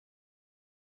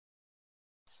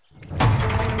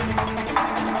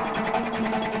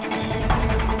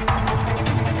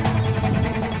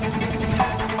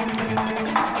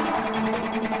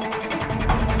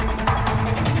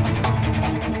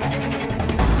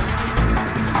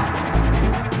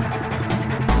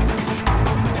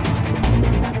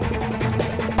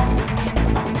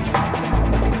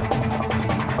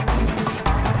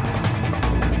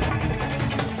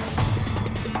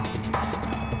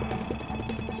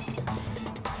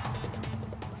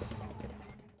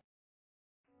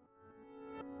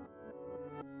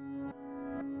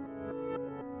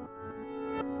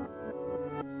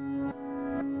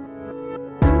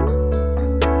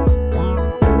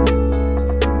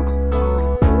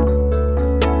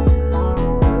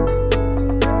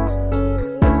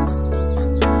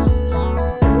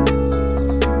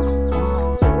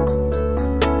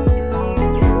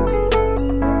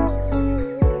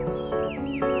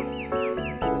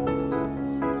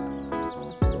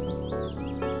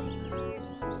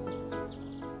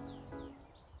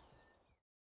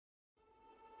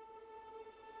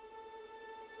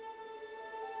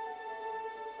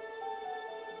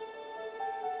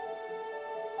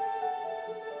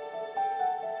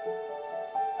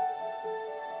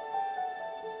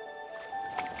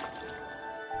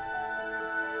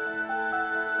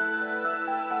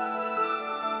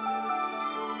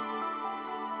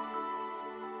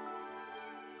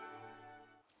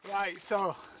Right,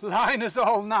 so liners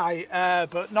all night,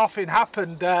 but nothing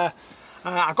happened. I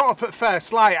got up at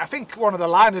first light. I think one of the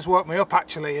liners woke me up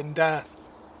actually, and the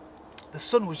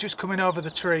sun was just coming over the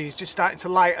trees, just starting to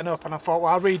lighten up, and I thought,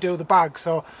 well, I'll redo the bag.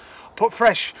 So put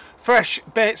fresh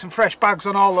baits and fresh bags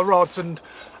on all the rods, and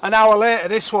an hour later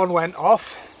this one went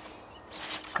off,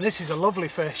 and this is a lovely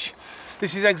fish.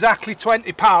 This is exactly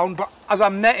 20 pound, but as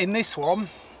I'm netting this one,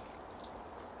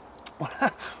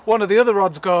 one of the other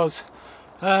rods goes,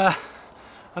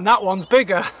 and that one's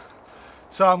bigger,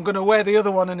 so I'm going to weigh the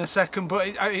other one in a second, but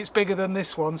it's bigger than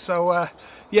this one. So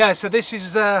yeah, so this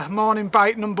is morning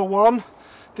bite number 1.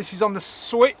 This is on the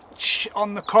switch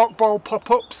on the cork ball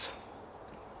pop-ups,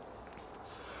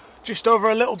 just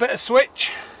over a little bit of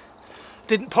switch.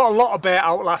 Didn't put a lot of bait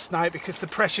out last night because the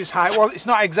pressure's high. Well, it's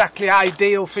not exactly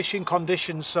ideal fishing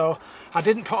conditions, so I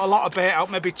didn't put a lot of bait out,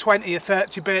 maybe 20 or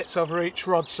 30 baits over each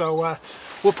rod. So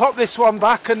we'll pop this one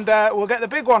back and we'll get the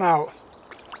big one out.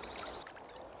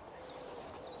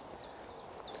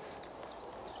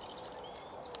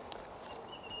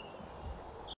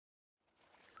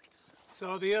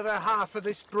 So the other half of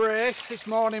this brace, this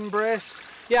morning brace,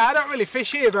 yeah, I don't really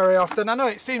fish here very often. I know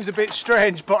it seems a bit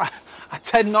strange, but I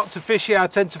tend not to fish here. I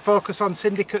tend to focus on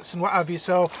syndicates and what have you.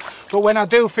 So, but when I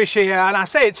do fish here, and I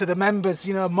say it to the members,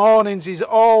 you know, mornings is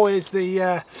always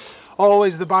the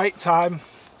bite time.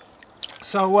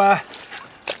 So, and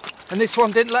this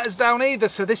one didn't let us down either.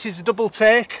 So this is a double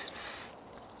take,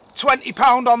 20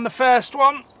 pound on the first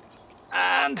one,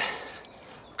 and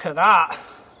look at that,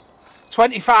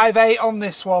 25.8 on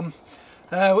this one.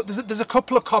 There's a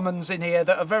couple of commons in here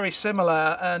that are very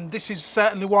similar, and this is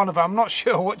certainly one of them. I'm not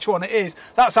sure which one it is.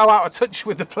 That's how out of touch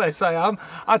with the place I am.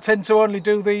 I tend to only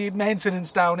do the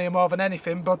maintenance down here more than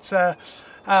anything, but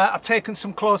I've taken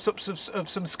some close-ups of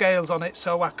some scales on it,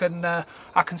 so I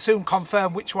can soon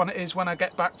confirm which one it is when I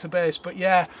get back to base. But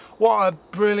yeah, what a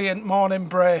brilliant morning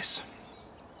brace.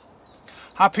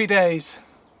 Happy days.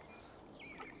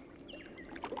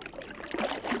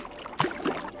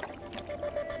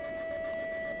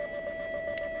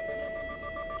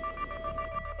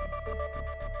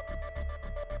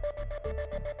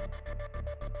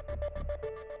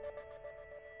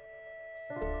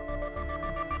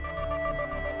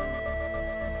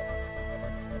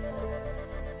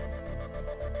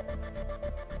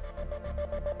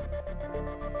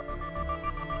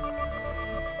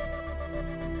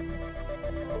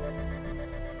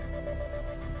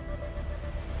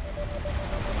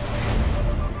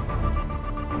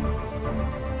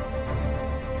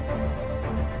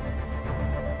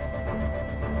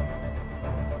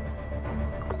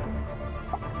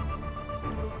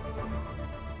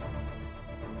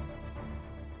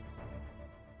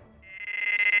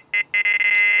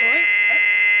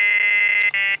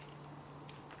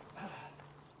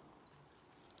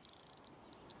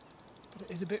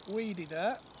 It is a bit weedy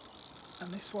there,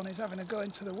 and this one is having a go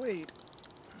into the weed.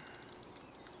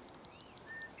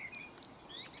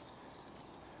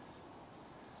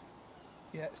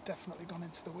 Yeah, it's definitely gone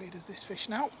into the weed as this fish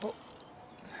now, but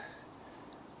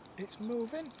it's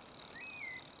moving.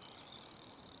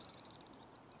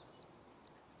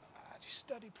 Just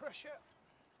steady pressure.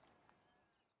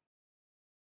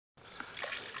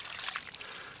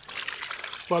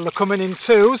 Well, they're coming in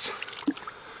twos.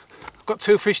 Got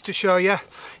 2 fish to show you.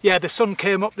 Yeah, the sun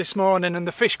came up this morning and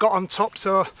the fish got on top,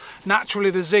 so naturally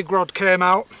the zig rod came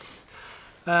out,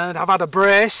 and I've had a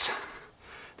brace.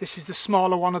 This is the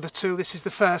smaller one of the 2. This is the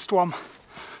first one.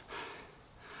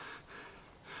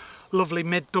 Lovely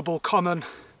mid double common,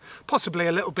 possibly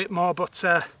a little bit more, but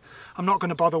I'm not going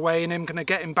to bother weighing him. I'm going to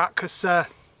get him back because I've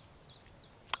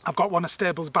got one of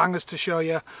Stables bangers to show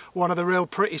you, one of the real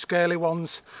pretty scaly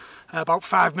ones. About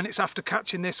 5 minutes after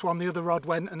catching this one, the other rod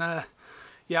went, and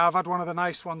yeah, I've had one of the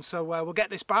nice ones. So we'll get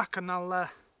this back, and I'll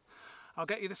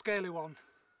get you the scaly one.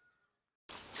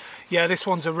 Yeah, this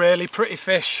one's a really pretty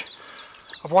fish.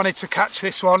 I've wanted to catch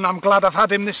this one. I'm glad I've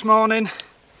had him this morning.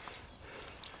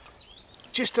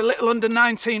 Just a little under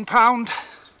 19 pound.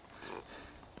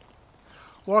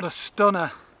 What a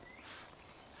stunner.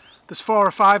 There's 4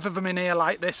 or 5 of them in here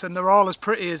like this, and they're all as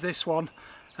pretty as this one.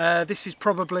 This is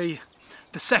probably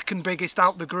the second biggest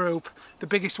out the group. The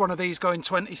biggest one of these going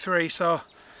 23, so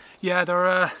yeah, they're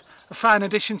a fine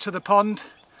addition to the pond.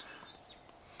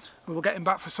 We'll get him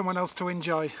back for someone else to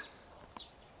enjoy.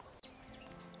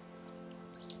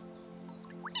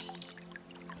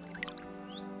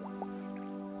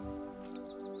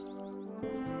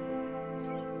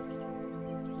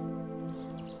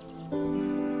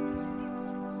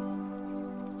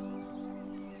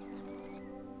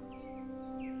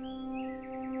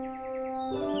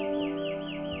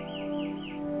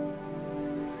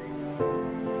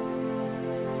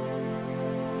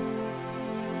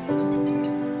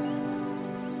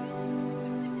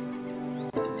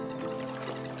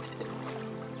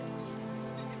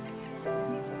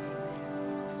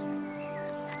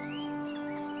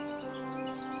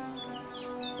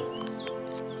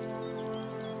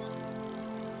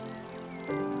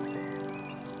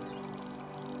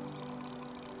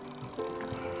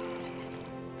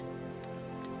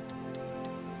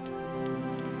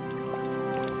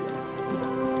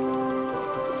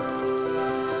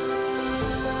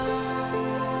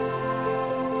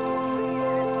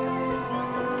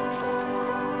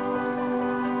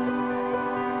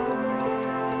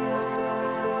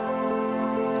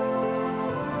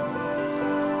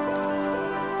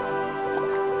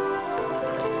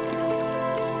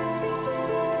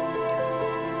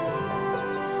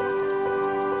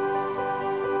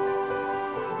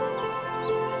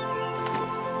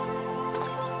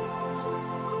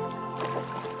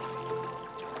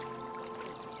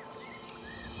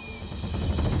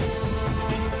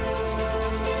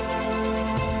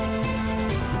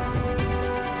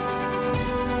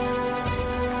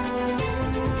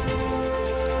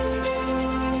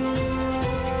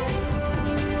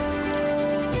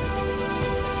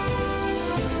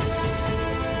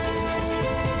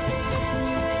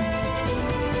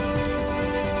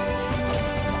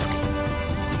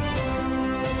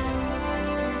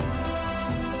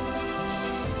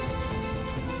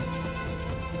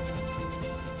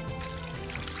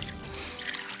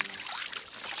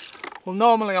 Well,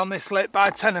 normally on this lake by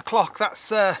 10 o'clock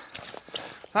that's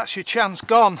your chance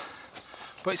gone,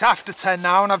 but it's after 10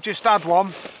 now and I've just had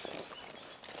one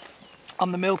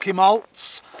on the milky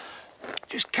malts.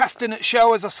 Just casting at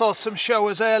showers. I saw some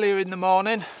showers earlier in the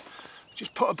morning,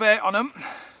 just put a bait on them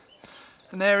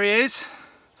and there he is.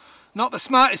 Not the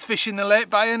smartest fish in the lake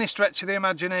by any stretch of the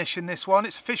imagination, this one.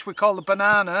 It's a fish we call the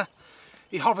banana.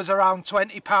 He hovers around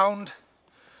 20 pound,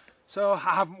 so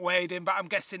I haven't weighed him, but I'm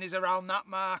guessing he's around that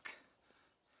mark.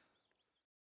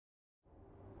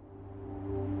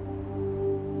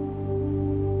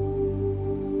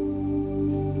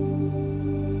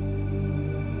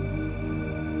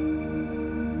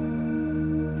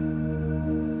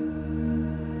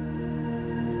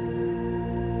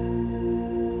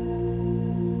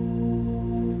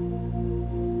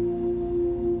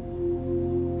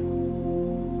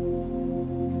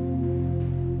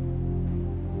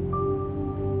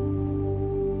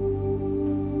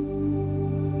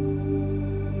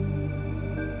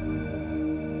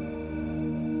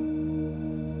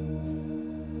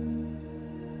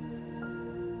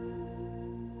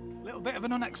 Bit of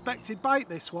an unexpected bite,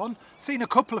 this one. Seen a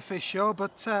couple of fish show,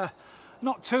 but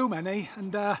not too many.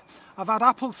 And I've had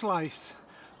apple slice,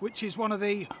 which is one of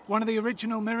the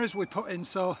original mirrors we put in.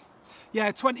 So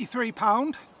yeah,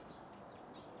 £23.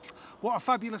 What a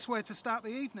fabulous way to start the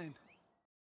evening.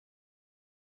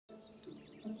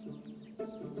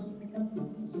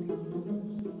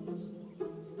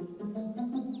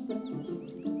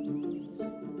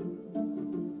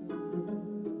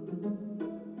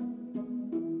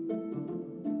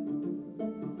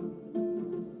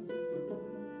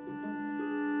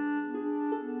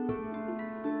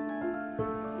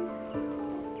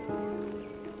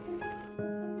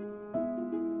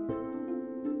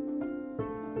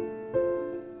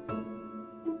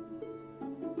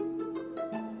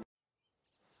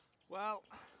 Well,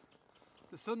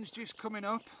 the sun's just coming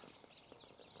up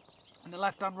and the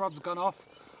left-hand rod's gone off,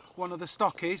 one of the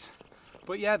stockies.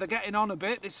 But yeah, they're getting on a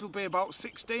bit. This will be about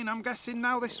 16, I'm guessing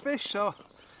now, this fish, so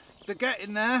they're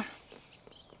getting there.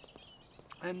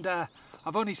 And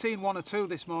I've only seen one or two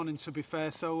this morning, to be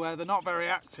fair, so they're not very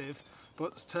active.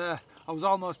 But I was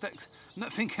almost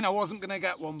not thinking I wasn't going to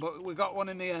get one, but we got one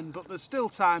in the end. But there's still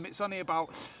time. It's only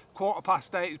about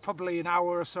 8:15, it's probably an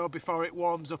hour or so before it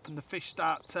warms up and the fish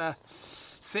start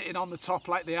sitting on the top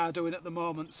like they are doing at the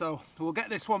moment. So we'll get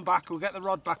this one back, we'll get the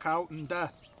rod back out, and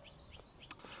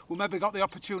we'll maybe got the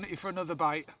opportunity for another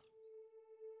bite.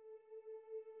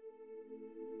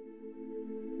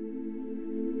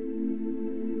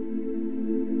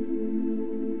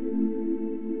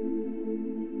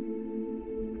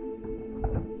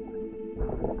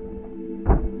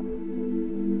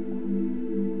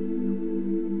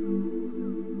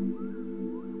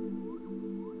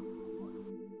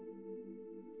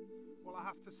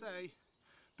 To say,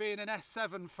 being an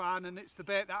S7 fan, and it's the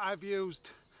bait that I've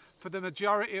used for the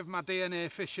majority of my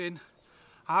DNA fishing,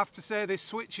 I have to say this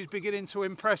switch is beginning to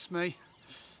impress me,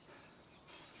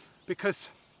 because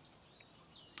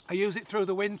I use it through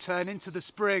the winter and into the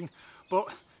spring,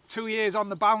 but 2 years on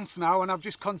the bounce now and I've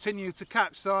just continued to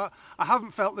catch, so I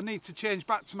haven't felt the need to change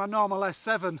back to my normal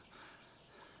S7,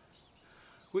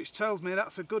 which tells me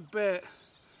that's a good bait.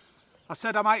 I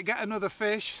said I might get another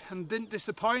fish and didn't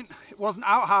disappoint. It wasn't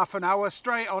out half an hour,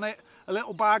 straight on it, a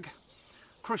little bag,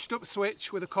 crushed up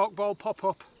switch with a cork ball pop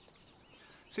up.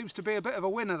 Seems to be a bit of a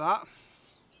winner, that.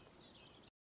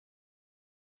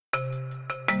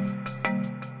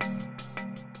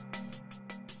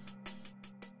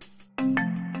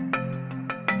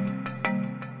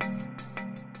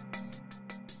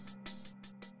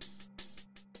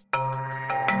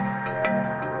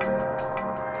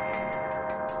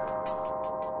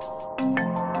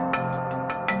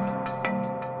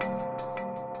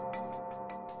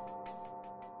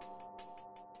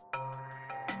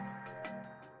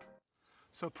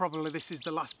 So probably this is the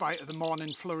last bite of the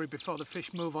morning flurry before the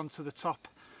fish move on to the top,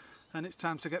 and it's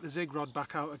time to get the zig rod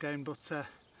back out again. But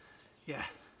yeah,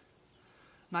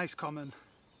 nice common.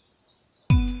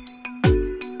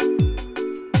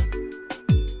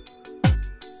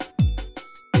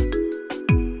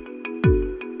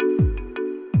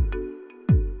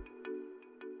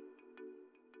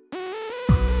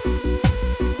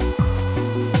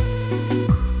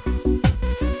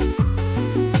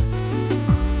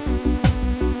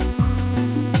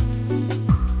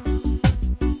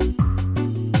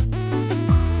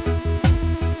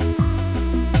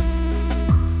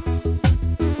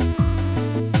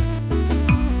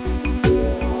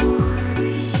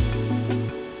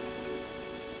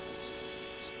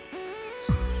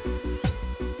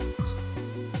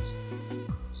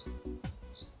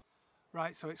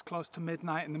 Right, so it's close to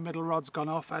midnight and the middle rod's gone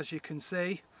off, as you can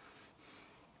see.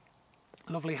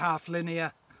 Lovely half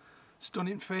linear,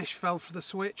 stunning fish, fell for the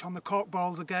switch on the cork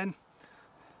balls again.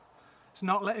 It's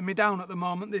not letting me down at the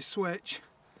moment, this switch.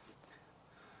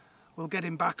 We'll get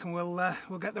him back and we'll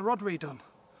get the rod redone.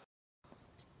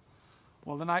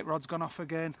 Well, the night rod's gone off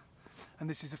again, and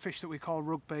this is a fish that we call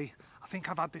rugby. I think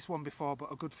I've had this one before,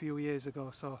 but a good few years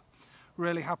ago, so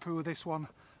really happy with this one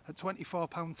at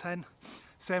 £24.10.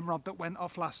 Same rod that went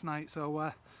off last night,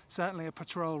 so certainly a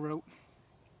patrol route.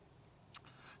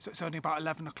 So it's only about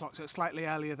 11 o'clock, so it's slightly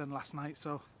earlier than last night,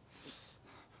 so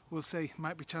we'll see.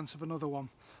 Might be a chance of another one,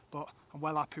 but I'm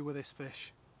well happy with this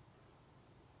fish.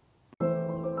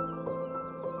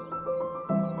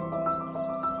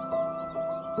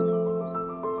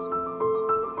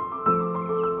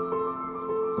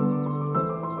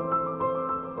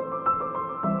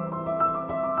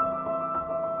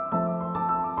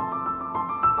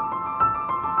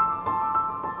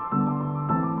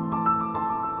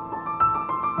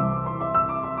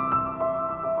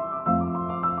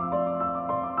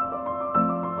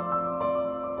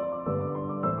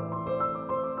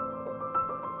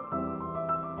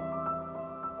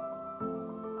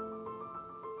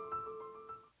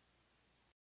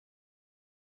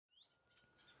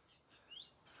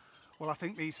 Well, I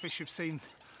think these fish have seen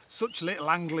such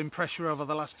little angling pressure over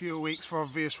the last few weeks for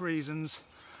obvious reasons.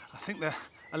 I think they're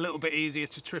a little bit easier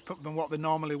to trip up than what they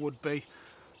normally would be.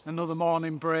 Another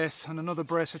morning brace and another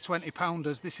brace of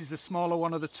 20-pounders. This is the smaller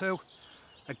one of the two.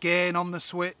 Again on the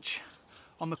switch,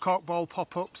 on the cork ball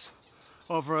pop-ups,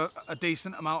 over a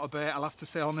decent amount of bait, I'll have to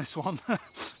say, on this one.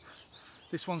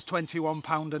 This one's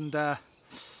 £21 and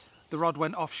the rod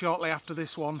went off shortly after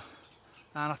this one.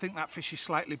 And I think that fish is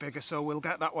slightly bigger, so we'll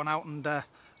get that one out and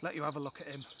let you have a look at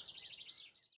him.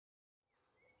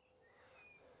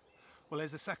 Well,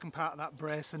 here's the second part of that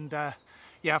brace, and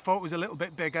yeah, I thought it was a little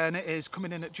bit bigger, and it is,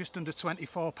 coming in at just under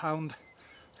 £24.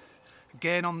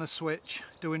 Again on the switch,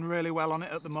 doing really well on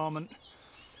it at the moment.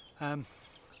 I'm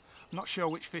not sure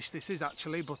which fish this is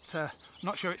actually, but I'm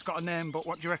not sure it's got a name, but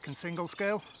what do you reckon, single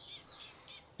scale?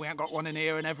 We ain't got one in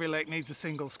here, and every lake needs a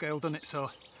single scale, doesn't it? So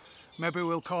maybe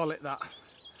we'll call it that.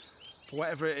 But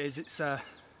whatever it is, it's a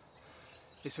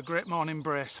great morning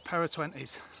brace, a pair of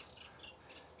 20s.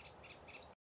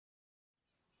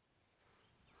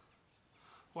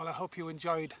 Well, I hope you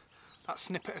enjoyed that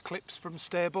snippet of clips from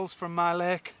Stables, from my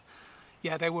lake.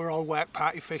 Yeah, they were all work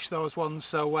party fish, those ones,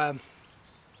 so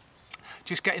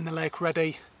just getting the lake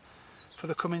ready for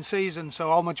the coming season. So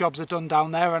all my jobs are done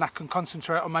down there and I can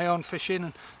concentrate on my own fishing.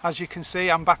 And as you can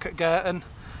see, I'm back at Girton,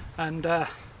 and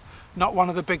not one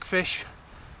of the big fish,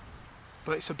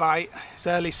 but it's a bite. It's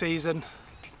early season,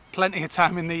 plenty of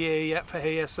time in the year yet for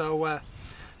here, so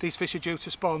these fish are due to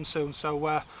spawn soon,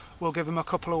 so we'll give them a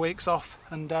couple of weeks off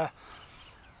and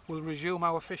we'll resume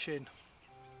our fishing.